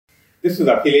This is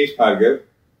Akhilesh, Bhargava.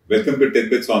 Welcome to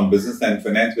Tit-Bits on Business and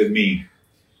Finance with me.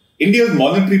 India's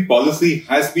monetary policy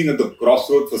has been at the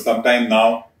crossroads for some time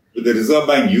now, with the Reserve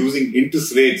Bank using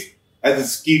interest rates as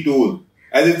its key tool,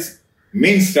 as its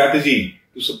main strategy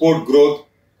to support growth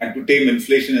and to tame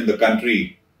inflation in the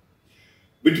country.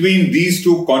 Between these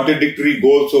two contradictory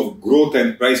goals of growth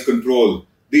and price control,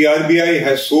 the RBI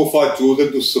has so far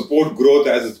chosen to support growth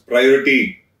as its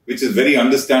priority, which is very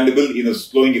understandable in a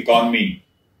slowing economy.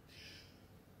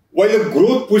 While a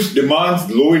growth push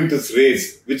demands low interest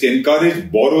rates, which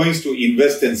encourage borrowings to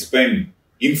invest and spend,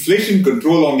 inflation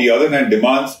control on the other hand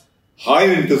demands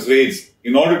higher interest rates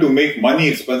in order to make money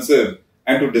expensive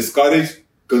and to discourage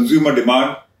consumer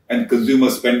demand and consumer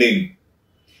spending.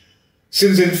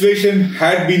 Since inflation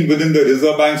had been within the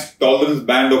Reserve Bank's tolerance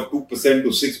band of 2% to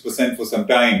 6% for some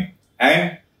time,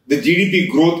 and the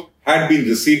GDP growth had been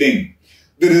receding,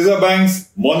 the Reserve Bank's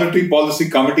Monetary Policy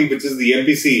Committee, which is the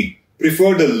MPC,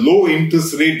 preferred a low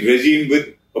interest rate regime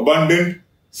with abundant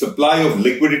supply of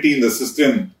liquidity in the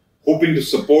system, hoping to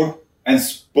support and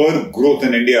spur growth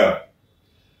in India.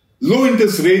 Low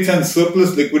interest rates and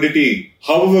surplus liquidity,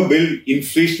 however, build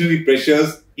inflationary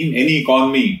pressures in any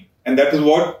economy, and that is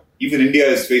what even India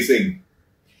is facing.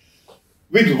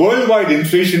 With worldwide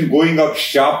inflation going up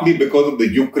sharply because of the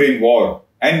Ukraine war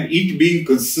and it being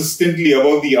consistently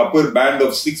above the upper band of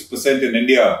 6% in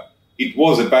India, it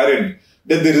was apparent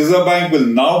that the Reserve Bank will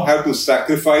now have to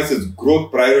sacrifice its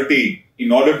growth priority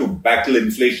in order to battle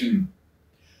inflation.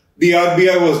 The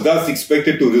RBI was thus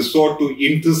expected to resort to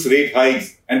interest rate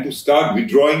hikes and to start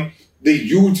withdrawing the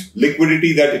huge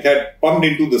liquidity that it had pumped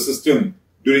into the system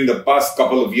during the past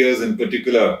couple of years in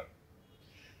particular.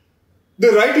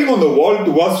 The writing on the wall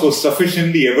to us was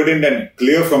sufficiently evident and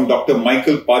clear from Dr.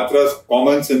 Michael Patra's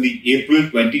comments in the April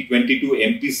 2022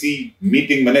 MPC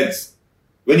meeting minutes,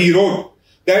 when he wrote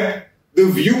that the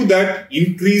view that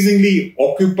increasingly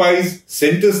occupies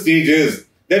center stage is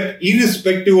that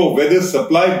irrespective of whether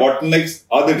supply bottlenecks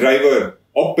are the driver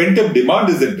or pent-up demand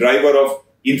is the driver of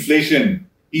inflation,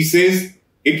 he says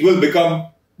it will become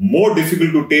more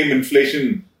difficult to tame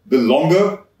inflation the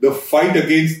longer the fight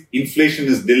against inflation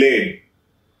is delayed.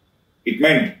 It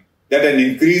meant that an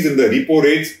increase in the repo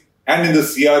rates and in the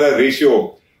CRR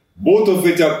ratio, both of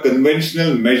which are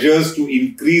conventional measures to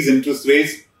increase interest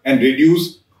rates and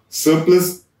reduce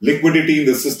surplus liquidity in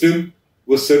the system,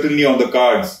 was certainly on the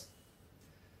cards.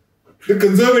 The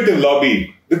conservative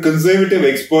lobby, the conservative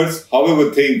experts,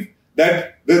 however, think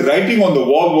that the writing on the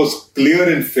wall was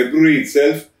clear in February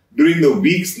itself during the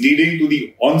weeks leading to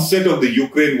the onset of the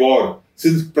Ukraine war,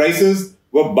 since prices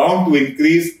were bound to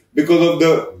increase because of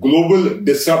the global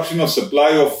disruption of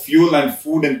supply of fuel and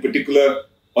food in particular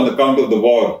on account of the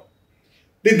war.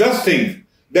 They thus think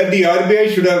that the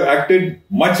RBI should have acted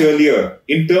much earlier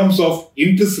in terms of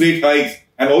interest rate hikes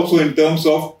and also in terms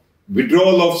of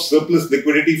withdrawal of surplus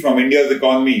liquidity from India's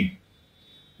economy.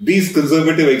 These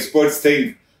conservative experts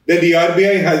think that the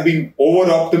RBI has been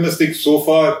over-optimistic so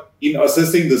far in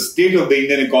assessing the state of the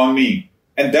Indian economy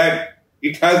and that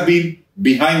it has been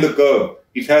behind the curve.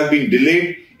 It has been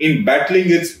delayed in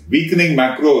battling its weakening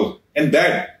macros, and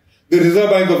that the Reserve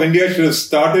Bank of India should have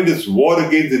started its war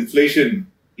against inflation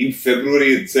in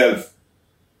February itself.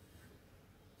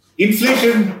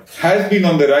 Inflation has been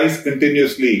on the rise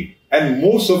continuously, and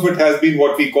most of it has been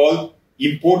what we call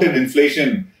imported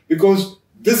inflation, because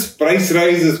this price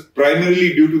rise is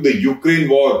primarily due to the Ukraine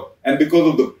war and because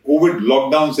of the COVID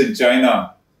lockdowns in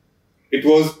China. It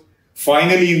was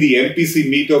finally in the MPC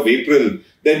meet of April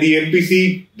that the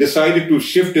MPC decided to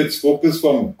shift its focus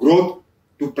from growth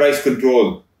to price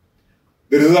control.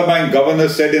 The Reserve Bank Governor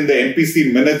said in the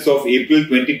MPC minutes of April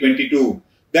 2022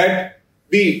 that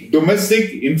the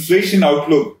domestic inflation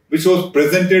outlook, which was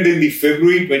presented in the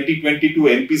February 2022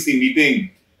 MPC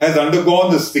meeting, has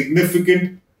undergone a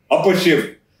significant upper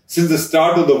shift since the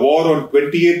start of the war on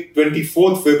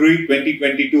 24th February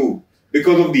 2022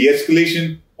 because of the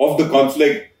escalation of the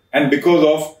conflict and because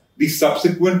of the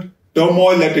subsequent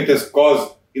turmoil that it has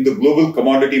caused in the global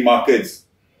commodity markets.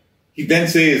 He then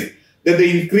says that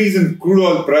the increase in crude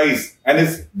oil price and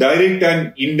its direct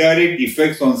and indirect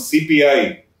effects on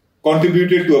CPI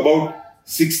contributed to about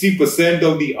 60%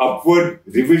 of the upward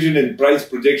revision in price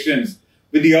projections,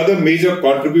 with the other major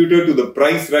contributor to the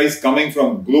price rise coming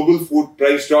from global food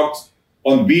price shocks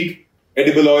on wheat,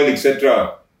 edible oil,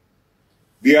 etc.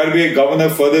 The RBI governor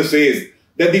further says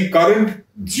that the current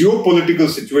geopolitical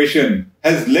situation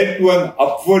has led to an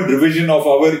upward revision of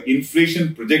our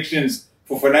inflation projections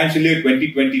for financial year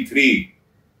 2023.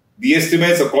 The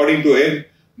estimates, according to him,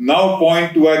 now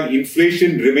point to an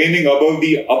inflation remaining above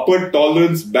the upper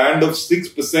tolerance band of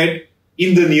 6%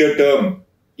 in the near term,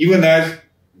 even as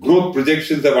growth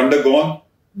projections have undergone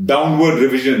downward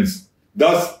revisions.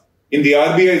 Thus, in the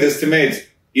RBI's estimates,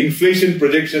 inflation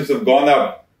projections have gone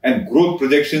up and growth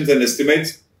projections and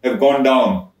estimates have gone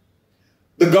down.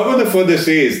 The governor further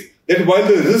says that while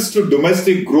the risks to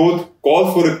domestic growth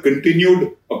call for a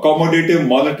continued accommodative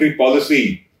monetary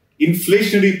policy,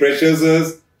 inflationary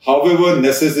pressures, however,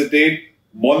 necessitate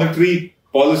monetary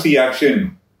policy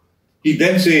action. He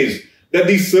then says that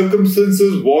these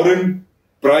circumstances warrant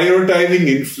prioritizing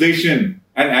inflation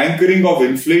and anchoring of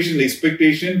inflation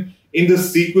expectation in the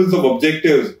sequence of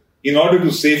objectives in order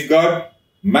to safeguard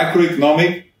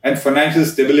macroeconomic and financial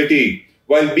stability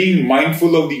while being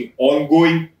mindful of the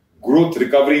ongoing growth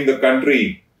recovery in the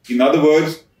country. In other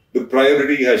words, the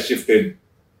priority has shifted.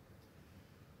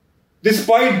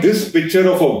 Despite this picture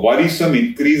of a worrisome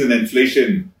increase in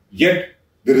inflation, yet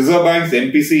the Reserve Bank's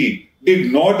MPC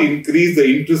did not increase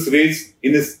the interest rates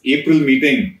in its April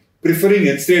meeting, preferring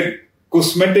instead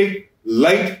cosmetic,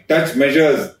 light touch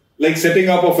measures like setting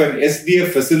up of an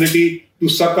SDF facility to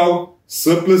suck out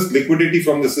surplus liquidity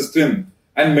from the system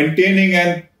and maintaining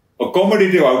an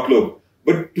accommodative outlook,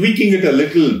 but tweaking it a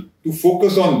little to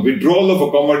focus on withdrawal of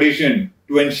accommodation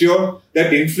to ensure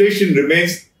that inflation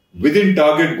remains within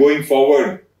target going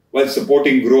forward while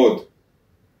supporting growth.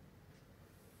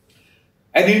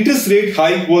 An interest rate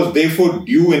hike was therefore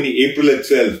due in April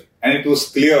itself, and it was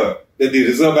clear that the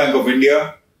Reserve Bank of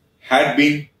India had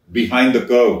been behind the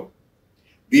curve.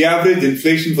 The average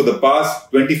inflation for the past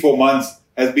 24 months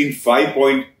has been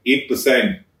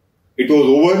 5.8%. It was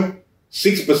over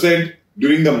 6%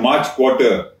 during the March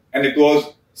quarter, and it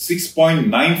was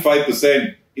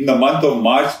 6.95% in the month of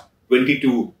March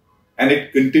 22, and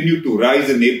it continued to rise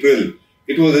in April.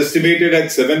 It was estimated at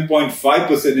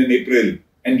 7.5% in April,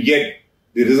 and yet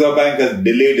the Reserve Bank has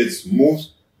delayed its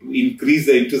moves to increase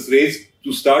the interest rates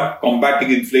to start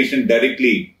combating inflation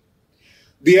directly.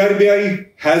 The RBI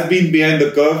has been behind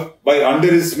the curve by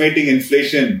underestimating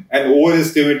inflation and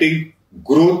overestimating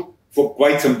growth for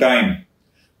quite some time.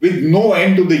 With no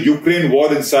end to the Ukraine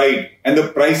war in sight and the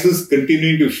prices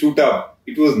continuing to shoot up,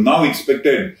 it was now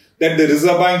expected that the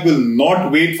Reserve Bank will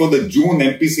not wait for the June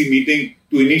MPC meeting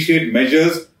to initiate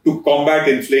measures to combat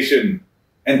inflation,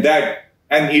 and that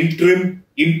an interim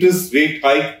interest rate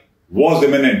hike was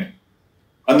imminent.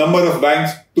 A number of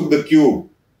banks took the cue.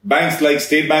 Banks like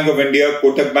State Bank of India,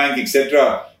 Kotak Bank,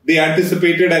 etc., they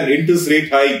anticipated an interest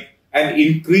rate hike and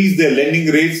increased their lending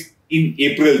rates in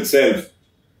April itself.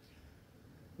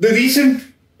 The recent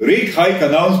rate hike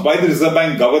announced by the Reserve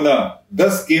Bank Governor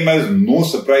thus came as no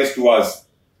surprise to us.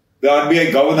 The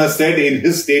RBI Governor said in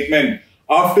his statement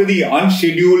after the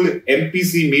unscheduled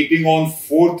MPC meeting on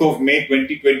 4th of May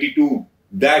 2022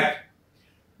 that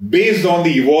based on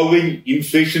the evolving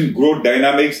inflation growth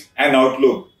dynamics and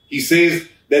outlook, he says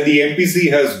that the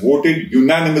MPC has voted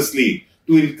unanimously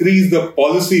to increase the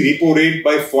policy repo rate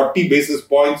by 40 basis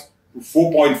points to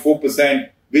 4.4%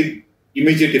 with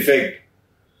immediate effect.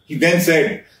 He then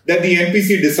said that the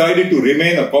MPC decided to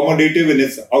remain accommodative in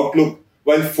its outlook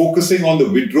while focusing on the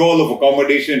withdrawal of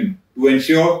accommodation to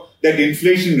ensure that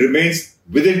inflation remains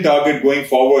within target going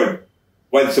forward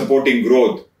while supporting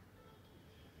growth.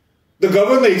 The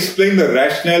governor explained the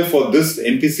rationale for this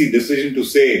MPC decision to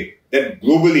say that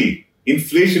globally,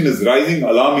 inflation is rising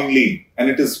alarmingly and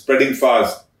it is spreading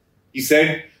fast. He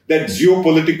said that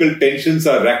geopolitical tensions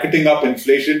are racketing up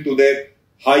inflation to their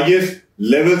highest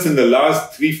levels in the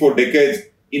last 3-4 decades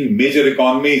in major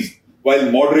economies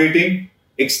while moderating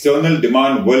external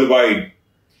demand worldwide.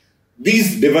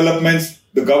 These developments,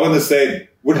 the governor said,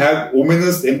 would have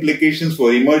ominous implications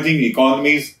for emerging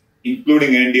economies,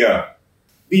 including India.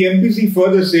 The MPC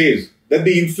further says that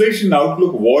the inflation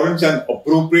outlook warrants an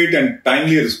appropriate and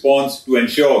timely response to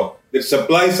ensure that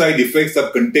supply-side effects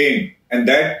are contained and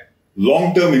that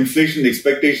long-term inflation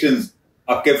expectations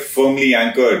are kept firmly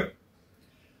anchored.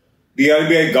 The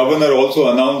RBI governor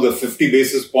also announced a 50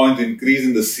 basis point increase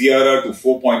in the CRR to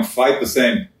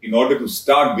 4.5% in order to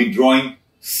start withdrawing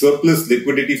surplus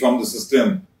liquidity from the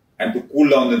system and to cool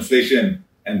down inflation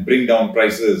and bring down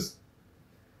prices.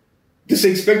 This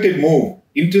expected move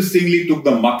interestingly took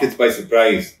the markets by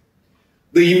surprise.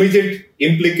 The immediate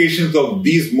implications of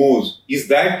these moves is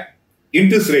that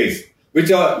interest rates,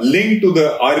 which are linked to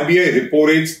the RBI repo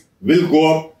rates, will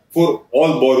go up for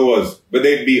all borrowers, whether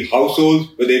it be households,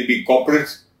 whether it be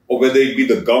corporates, or whether it be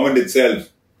the government itself.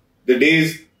 The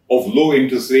days of low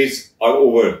interest rates are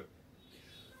over.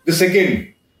 The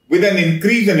second, with an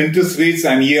increase in interest rates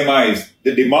and EMIs,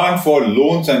 the demand for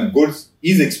loans and goods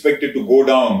is expected to go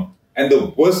down, and the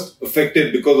worst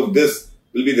affected because of this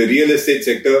will be the real estate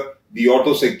sector, the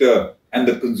auto sector, and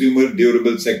the consumer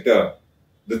durable sector.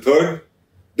 The third,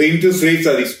 the interest rates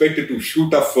are expected to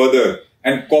shoot up further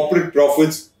and corporate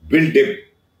profits will dip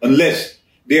unless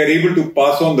they are able to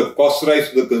pass on the cost rise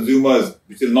to the consumers,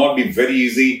 which will not be very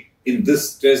easy in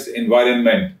this stressed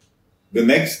environment. The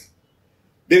next,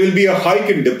 there will be a hike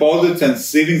in deposits and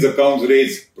savings accounts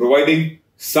rates, providing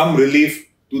some relief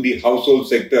to the household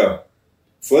sector.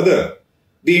 Further,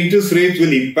 the interest rates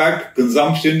will impact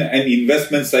consumption and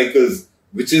investment cycles,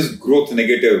 which is growth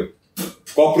negative.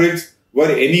 Corporates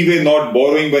were anyway not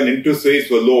borrowing when interest rates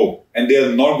were low, and they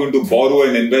are not going to borrow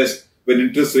and invest when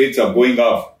interest rates are going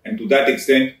up, and to that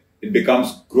extent, it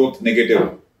becomes growth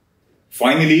negative.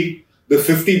 Finally, the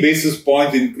 50 basis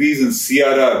points increase in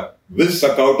CRR will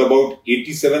suck out about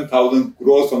 87,000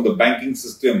 crores from the banking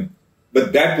system,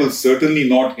 but that will certainly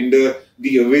not hinder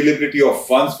the availability of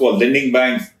funds for lending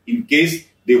banks in case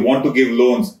they want to give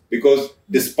loans, because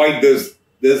despite this,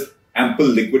 there's ample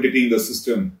liquidity in the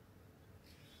system.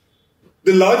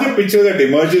 The larger picture that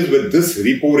emerges with this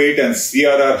repo rate and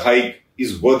CRR hike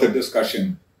is worth a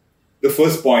discussion. The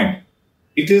first point,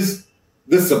 it is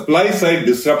the supply side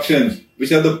disruptions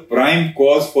which are the prime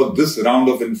cause for this round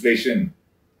of inflation.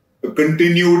 A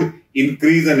continued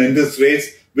increase in interest rates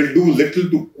will do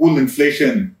little to cool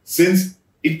inflation, since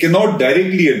it cannot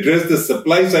directly address the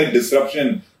supply side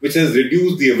disruption which has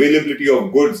reduced the availability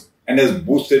of goods and has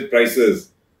boosted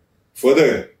prices.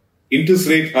 Further, interest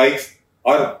rate hikes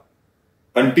are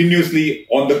continuously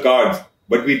on the cards,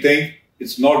 but we think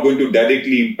it's not going to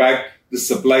directly impact the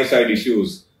supply side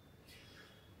issues.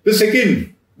 The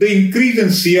second, the increase in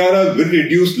CRR will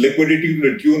reduce liquidity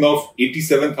to the tune of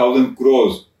 87,000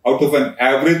 crores out of an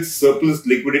average surplus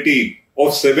liquidity of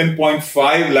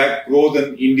 7.5 lakh crores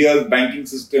in India's banking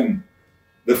system.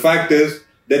 The fact is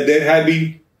that there have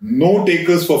been no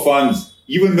takers for funds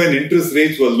even when interest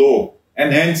rates were low,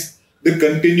 and hence the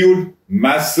continued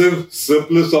massive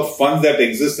surplus of funds that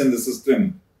exist in the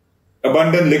system.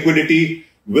 Abundant liquidity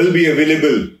will be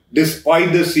available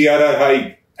despite the CRR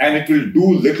hike, and it will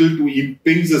do little to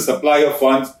impinge the supply of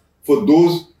funds for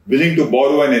those willing to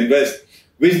borrow and invest,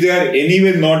 which they are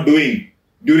anyway not doing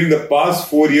during the past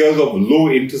 4 years of low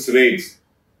interest rates.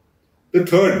 The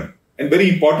third, and very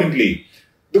importantly,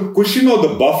 the cushion or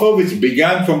the buffer which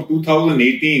began from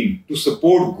 2018 to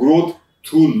support growth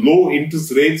through low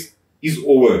interest rates is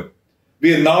over.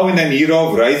 We are now in an era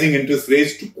of rising interest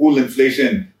rates to cool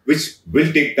inflation, which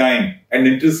will take time, and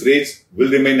interest rates will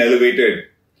remain elevated.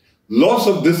 Loss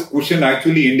of this cushion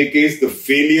actually indicates the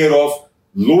failure of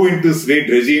low interest rate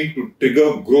regime to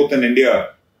trigger growth in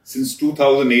India since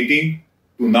 2018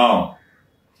 to now.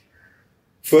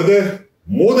 Further,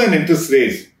 more than interest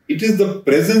rates, it is the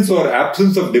presence or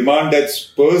absence of demand that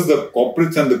spurs the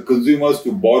corporates and the consumers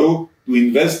to borrow, to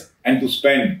invest, and to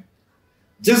spend.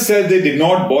 Just as they did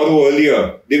not borrow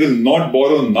earlier, they will not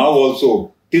borrow now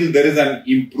also till there is an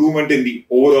improvement in the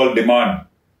overall demand.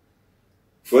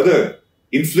 Further,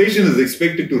 inflation is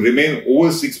expected to remain over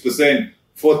 6%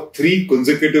 for 3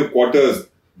 consecutive quarters,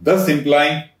 thus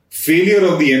implying failure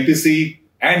of the MPC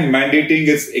and mandating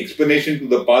its explanation to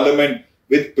the Parliament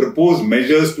with proposed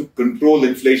measures to control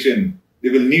inflation. They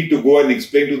will need to go and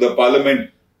explain to the Parliament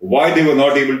why they were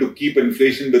not able to keep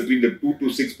inflation between the 2 to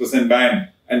 6% band,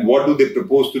 and what do they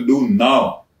propose to do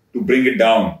now to bring it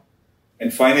down.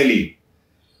 And finally,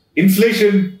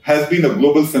 inflation has been a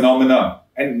global phenomenon,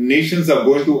 and nations are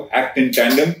going to act in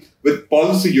tandem with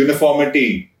policy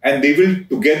uniformity, and they will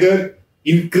together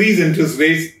increase interest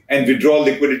rates and withdraw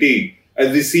liquidity,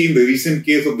 as we see in the recent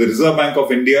case of the Reserve Bank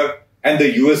of India and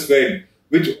the US Fed,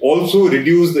 which also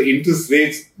reduced the interest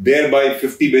rates there by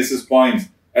 50 basis points,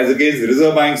 as against the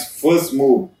Reserve Bank's first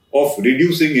move of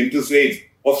increasing interest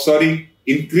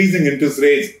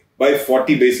rates by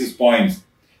 40 basis points.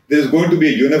 There is going to be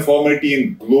a uniformity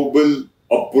in global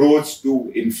approach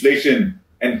to inflation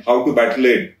and how to battle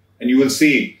it. And you will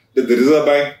see that the Reserve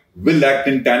Bank will act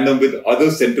in tandem with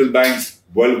other central banks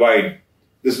worldwide.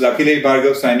 This is Akhilesh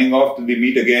Bhargava signing off till we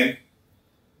meet again.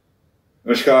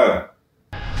 Namaskar.